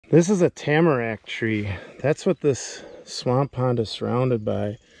This is a tamarack tree. That's what this swamp pond is surrounded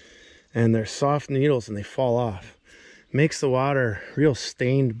by. And they're soft needles and they fall off. Makes the water real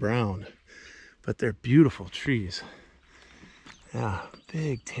stained brown. But they're beautiful trees. Yeah,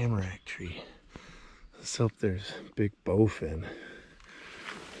 big tamarack tree. Let's hope there's big bowfin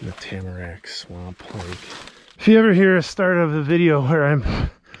in the tamarack swamp lake. If you ever hear a start of a video where I'm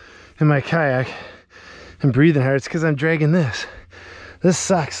in my kayak and breathing hard, it's because I'm dragging this. This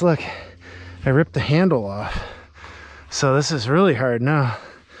sucks. Look, I ripped the handle off. So this is really hard now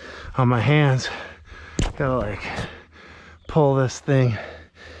on my hands. Gotta like pull this thing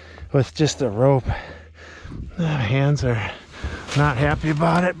with just a rope. My hands are not happy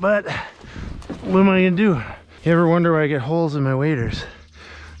about it, but what am I gonna do? You ever wonder why I get holes in my waders?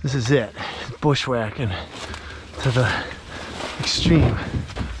 This is it. Bushwhacking to the extreme.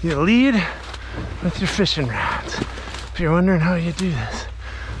 You lead with your fishing rods. If you're wondering how you do this,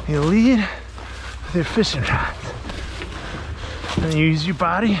 you lead with your fishing rods. And you use your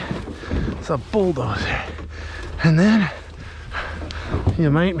body as a bulldozer. And then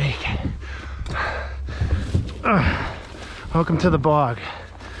you might make it. Welcome to the bog.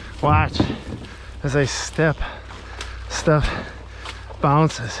 Watch as I step, stuff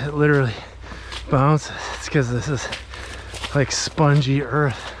bounces. It literally bounces. It's because this is like spongy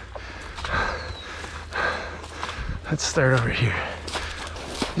earth. Let's start over here.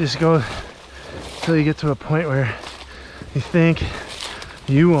 Just go until you get to a point where you think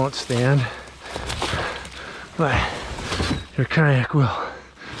you won't stand, but your kayak will.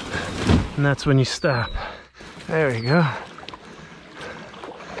 And that's when you stop. There we go.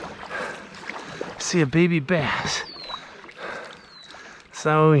 See a baby bass. That's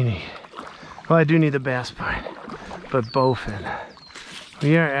not what we need. Well, I do need the bass point, but bowfin.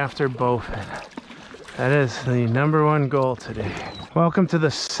 We are after bowfin. That is the #1 goal today. Welcome to the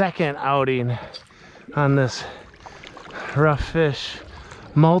second outing on this Roughfish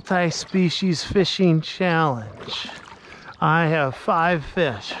Multispecies Fishing Challenge. I have 5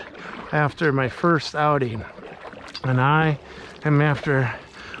 fish after my first outing, and I am after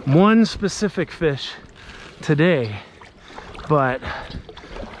one specific fish today, but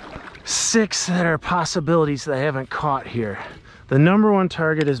 6 that are possibilities that I haven't caught here. The #1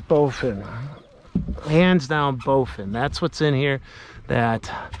 target is bowfin. Hands down bowfin. That's what's in here that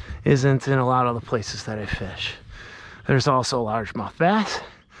isn't in a lot of the places that I fish. There's also largemouth bass,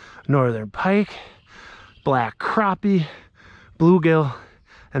 northern pike, black crappie, bluegill,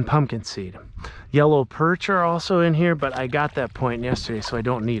 and pumpkinseed. Yellow perch are also in here, but I got that point yesterday, so I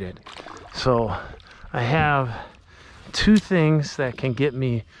don't need it. So I have 2 things that can get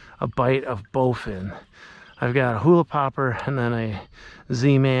me a bite of bowfin. I've got a hula popper and then a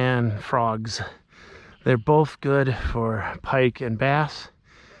Z-Man frogs. They're both good for pike and bass,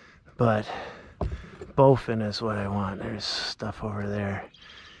 but bowfin is what I want. There's stuff over there.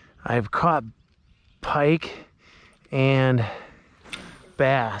 I've caught pike and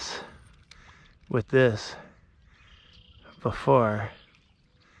bass with this before,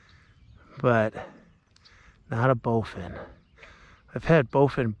 but not a bowfin. I've had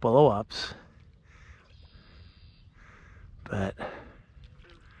bowfin blow-ups, but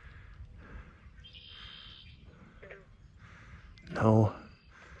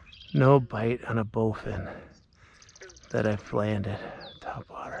no bite on a bowfin that I've landed top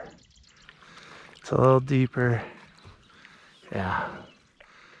water. It's a little deeper. Yeah,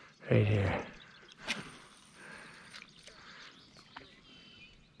 right here.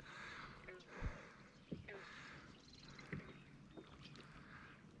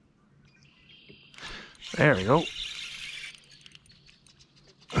 There we go.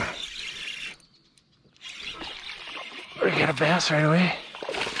 We got a bass right away.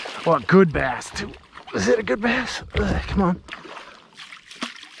 Well, a good bass too. Is it a good bass? Come on.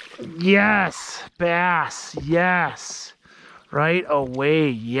 Yes, bass. Yes. Right away.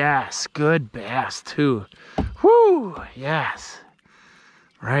 Yes. Good bass too. Whoo. Yes.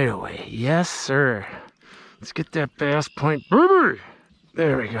 Right away. Yes, sir. Let's get that bass point.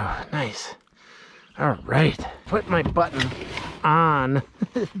 There we go. Nice. All right. Put my button on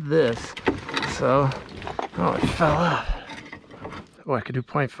this. So, oh, it fell off. Oh, I could do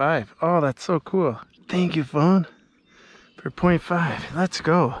 0.5. Oh, that's so cool. Thank you, phone, for 0.5. Let's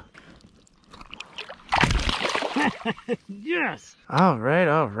go. Yes. All right,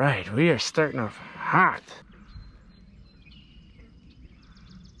 all right. We are starting off hot.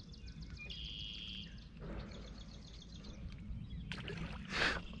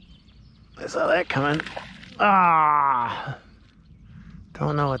 I saw that coming. Ah.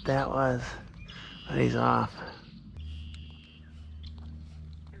 Don't know what that was, but he's off.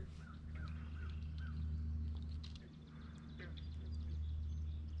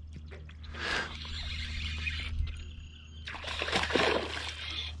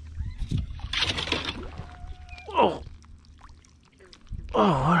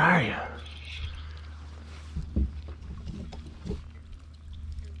 Oh, what are you?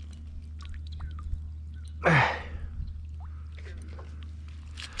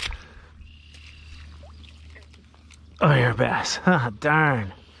 Oh, you're a bass.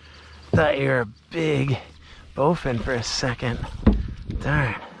 Darn. Thought you were a big bowfin for a second.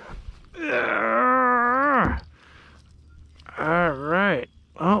 Darn. All right.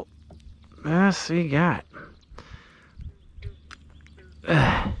 Oh, that's what you got.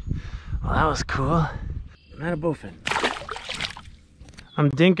 Well, that was cool. Not a bowfin. I'm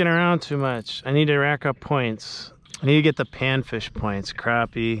dinking around too much. I need to rack up points. I need to get the panfish points.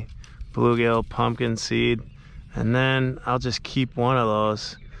 Crappie, bluegill, pumpkinseed. And then I'll just keep one of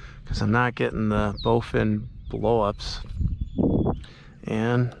those because I'm not getting the bowfin blow-ups.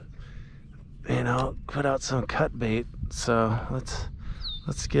 And, you know, put out some cut bait. So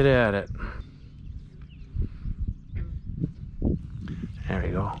let's get at it. There we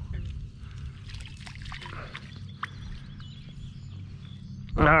go.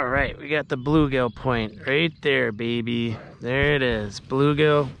 All right, we got the bluegill point right there, baby. There it is,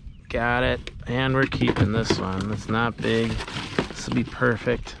 bluegill. Got it, and we're keeping this one. It's not big. This will be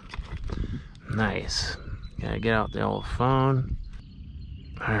perfect. Nice. Gotta get out the old phone.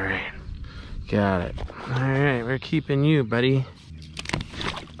 All right, got it. All right, we're keeping you, buddy.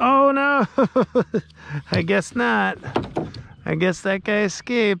 Oh no, I guess not. I guess that guy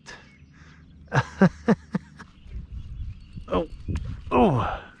escaped.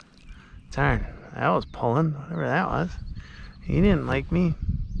 Oh, darn, that was pulling, whatever that was. He didn't like me.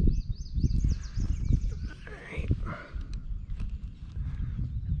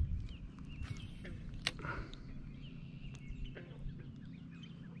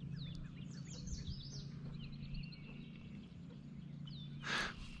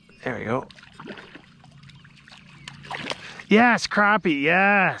 There we go. Yes, crappie,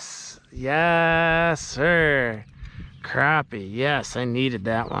 yes. Yes, sir. Crappie, yes, I needed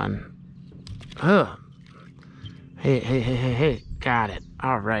that one. Ugh. Hey, got it.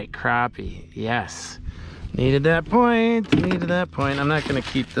 All right, crappie, yes. Needed that point, I'm not gonna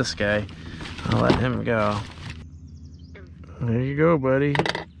keep this guy. I'll let him go. There you go, buddy.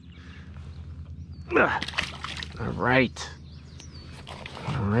 Ugh. All right.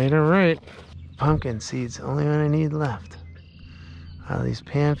 All right. Pumpkinseed's the only one I need left out of these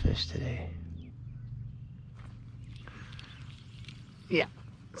panfish today. Yeah,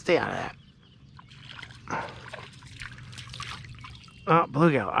 stay out of that. Oh,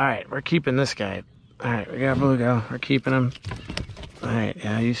 bluegill. All right, we're keeping this guy. All right, we got bluegill. We're keeping him. All right,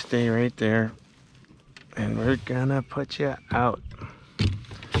 yeah, you stay right there. And we're gonna put you out.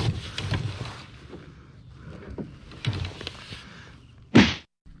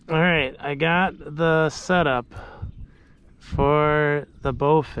 All right, I got the setup for the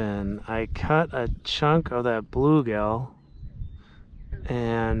bowfin. I cut a chunk of that bluegill,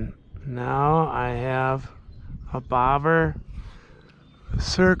 and now I have a bobber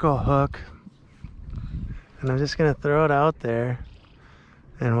circle hook, and I'm just gonna throw it out there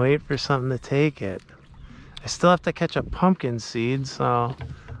and wait for something to take it. I still have to catch a pumpkinseed, so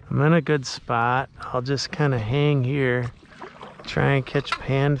I'm in a good spot. I'll just kind of hang here, try and catch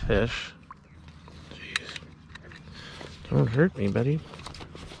panfish. Jeez. Don't hurt me, buddy.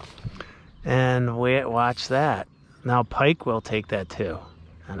 And wait, watch that. Now pike will take that too.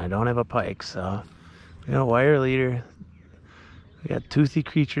 And I don't have a pike, so we got a wire leader. We got toothy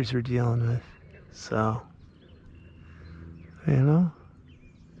creatures we're dealing with. So, you know,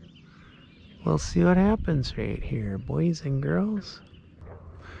 we'll see what happens right here, boys and girls.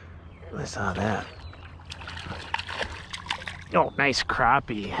 I saw that. Oh, nice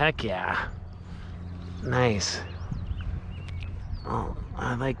crappie. Heck yeah. Nice. Oh,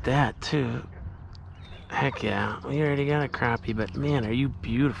 I like that too. Heck yeah. We already got a crappie, but man, are you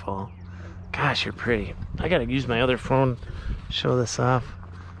beautiful. Gosh, you're pretty. I gotta use my other phone to show this off.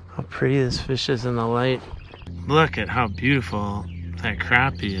 How pretty this fish is in the light. Look at how beautiful that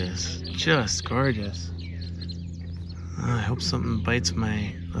crappie is. Just gorgeous. Oh, I hope something bites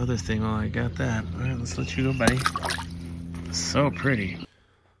my other thing while I got that. All right, let's let you go, buddy. So pretty.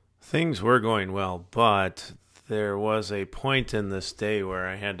 Things were going well, but there was a point in this day where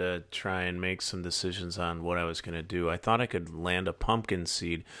I had to try and make some decisions on what I was going to do. I thought I could land a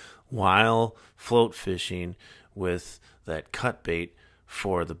pumpkinseed while float fishing with that cut bait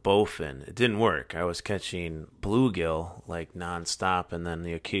for the bowfin. It didn't work. I was catching bluegill like nonstop and then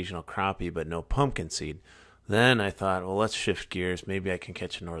the occasional crappie, but no pumpkinseed. Then I thought, well, let's shift gears. Maybe I can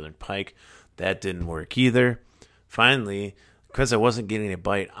catch a northern pike. That didn't work either. Finally, Because I wasn't getting a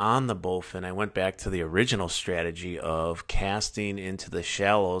bite on the bowfin, I went back to the original strategy of casting into the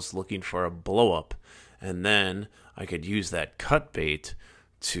shallows looking for a blow up, and then I could use that cut bait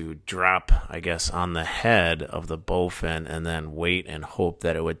to drop, I guess, on the head of the bowfin and then wait and hope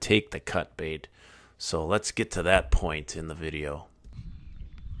that it would take the cut bait. So let's get to that point in the video.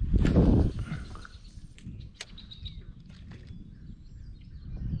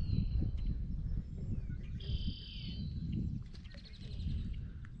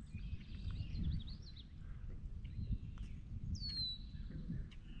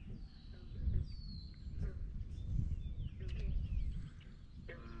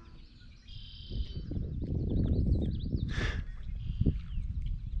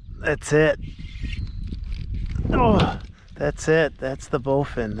 That's it. Oh, that's it. That's the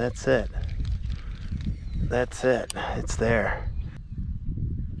bowfin. That's it. That's it. It's there.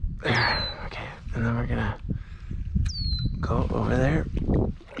 There. Okay. And then we're gonna go over there.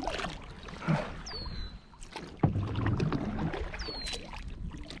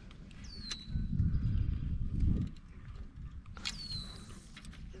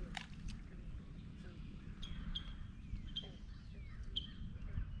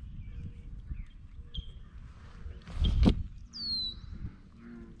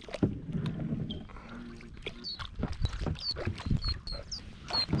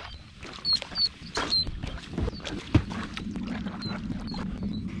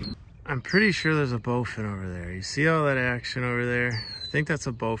 I'm pretty sure there's a bowfin over there. You see all that action over there? I think that's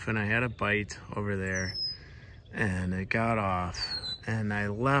a bowfin. I had a bite over there and it got off, and I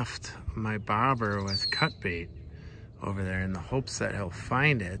left my bobber with cut bait over there in the hopes that he'll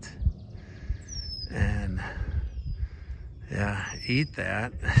find it and yeah, eat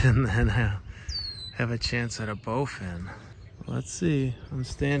that, and then I'll have a chance at a bowfin. Let's see. I'm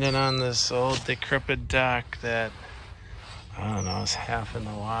standing on this old decrepit dock that, I don't know, it's half in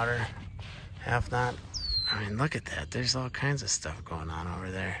the water, half not. I mean, look at that. There's all kinds of stuff going on over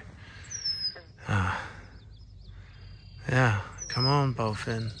there. Yeah, come on,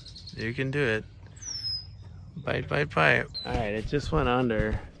 bowfin. You can do it. Bite, bite, bite. All right, it just went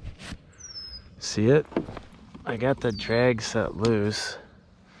under. See it? I got the drag set loose.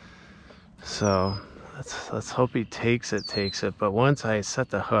 So let's hope he takes it. But once I set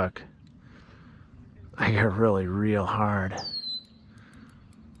the hook, I got really real hard.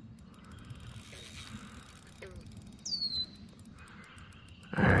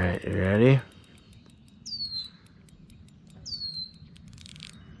 All right, you ready?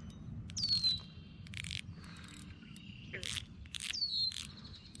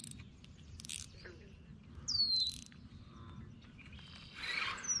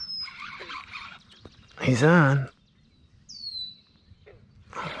 He's on.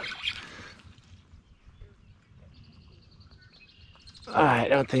 I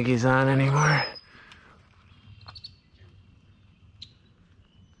don't think he's on anymore.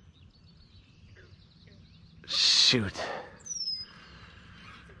 Shoot.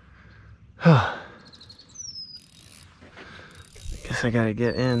 Guess I gotta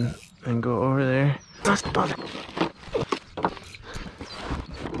get in and go over there.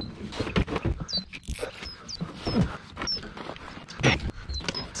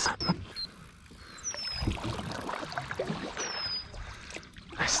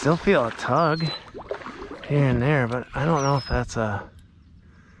 I still feel a tug here and there, but I don't know if that's a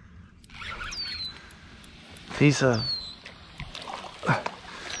piece of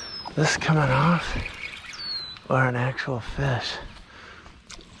this coming off or an actual fish.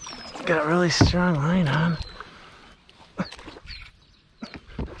 It's got a really strong line on.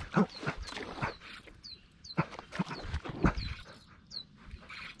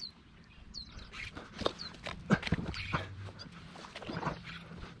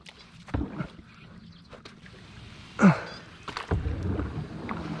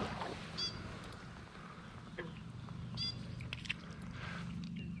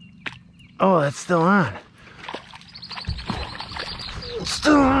 Oh, that's still on. It's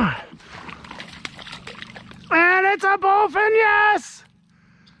still on. And it's a bowfin, yes!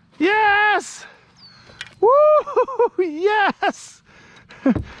 Yes! Woo! Yes!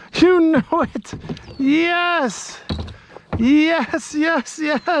 You know it! Yes! Yes, yes,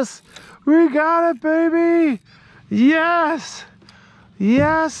 yes! We got it, baby! Yes!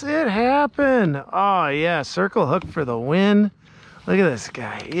 Yes, it happened! Oh, yeah, circle hook for the win. Look at this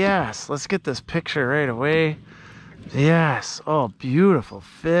guy. Yes, let's get this picture right away. Yes. Oh, beautiful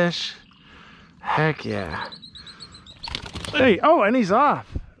fish. Heck yeah. Hey, oh, and he's off.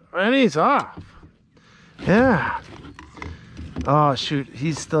 And he's off. Yeah. Oh, shoot.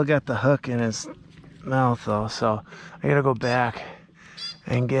 He's still got the hook in his mouth though, so I gotta go back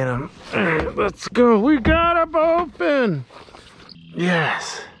and get him. All right, let's go. We got a bowfin.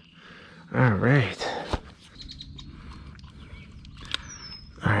 Yes. All right.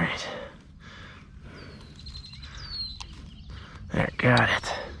 All right. There, got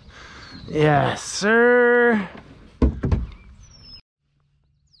it. Yes, sir.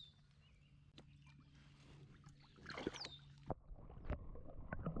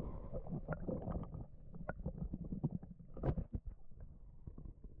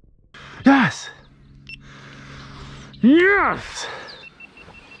 Yes. Yes.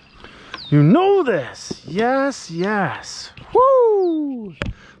 You know this. Yes, yes. Woo!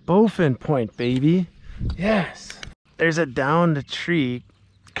 Bowfin point, baby. Yes. There's a down the tree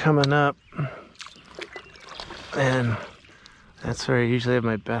coming up, and that's where I usually have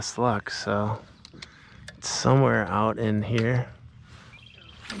my best luck, so it's somewhere out in here.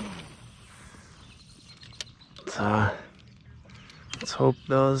 So let's hope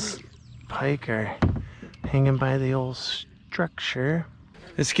those pike are hanging by the old structure.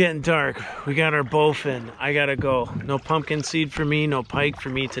 It's getting dark. We got our bowfin. I gotta go. No pumpkin seed for me, no pike for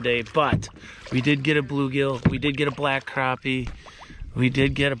me today, but we did get a bluegill, we did get a black crappie, we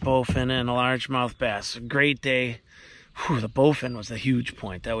did get a bowfin and a largemouth bass. A great day. Whew, the bowfin was a huge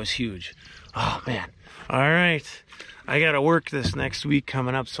point. That was huge. Oh man. All right. I gotta work this next week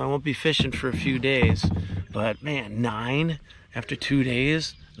coming up, so I won't be fishing for a few days. But man, 9 after 2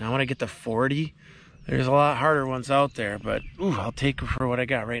 days. Now when I get to 40, there's a lot harder ones out there, but ooh, I'll take them for what I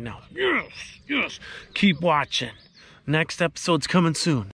got right now. Yes, yes. Keep watching. Next episode's coming soon.